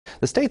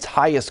The state's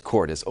highest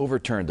court has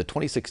overturned the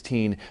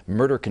 2016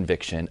 murder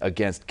conviction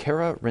against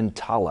Cara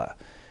Rintala.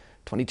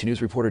 22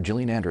 News reporter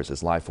Jillian Andrews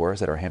is live for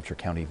us at our Hampshire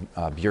County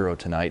Bureau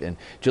tonight. And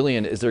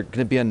Jillian, is there going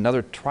to be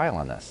another trial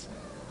on this?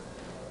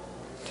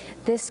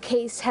 This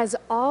case has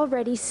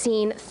already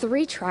seen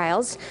 3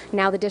 trials.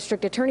 Now the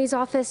district attorney's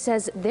office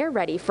says they're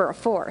ready for a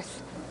 4th.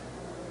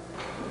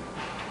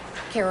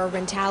 Cara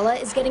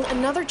Rintala is getting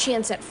another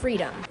chance at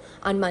freedom.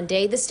 On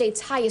Monday, the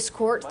state's highest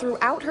court threw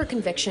out her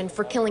conviction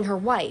for killing her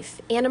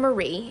wife,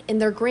 Annamarie, in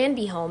their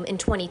Granby home in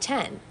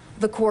 2010.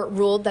 The court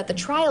ruled that the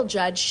trial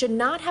judge should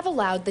not have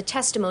allowed the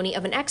testimony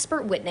of an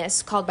expert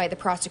witness called by the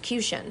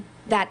prosecution.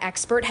 That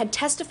expert had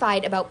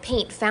testified about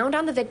paint found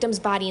on the victim's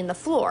body in the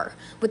floor,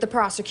 with the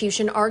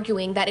prosecution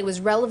arguing that it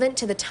was relevant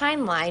to the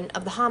timeline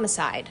of the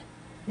homicide.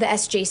 The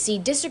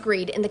SJC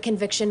disagreed and the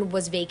conviction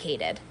was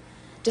vacated.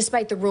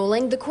 Despite the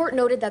ruling, the court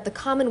noted that the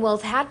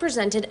Commonwealth had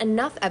presented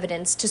enough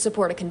evidence to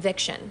support a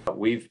conviction.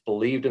 We've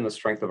believed in the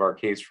strength of our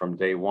case from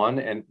day one,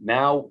 and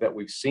now that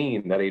we've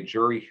seen that a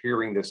jury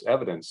hearing this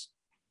evidence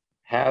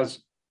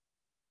has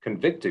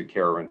convicted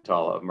Cara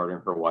Rintala of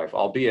murdering her wife,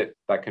 albeit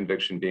that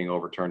conviction being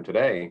overturned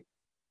today,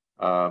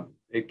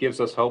 it gives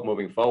us hope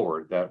moving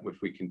forward that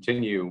if we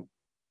continue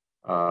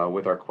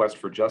with our quest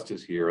for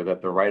justice here,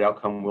 that the right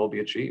outcome will be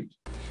achieved.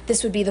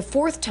 This would be the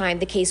 4th time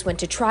the case went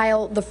to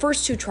trial. The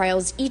first 2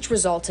 trials each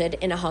resulted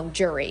in a hung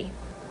jury.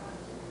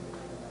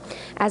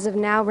 As of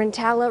now,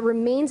 Rintala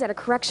remains at a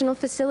correctional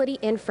facility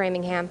in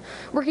Framingham.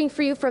 Working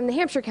for you from the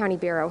Hampshire County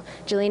Bureau,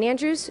 Jillian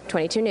Andrews,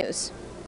 22 News.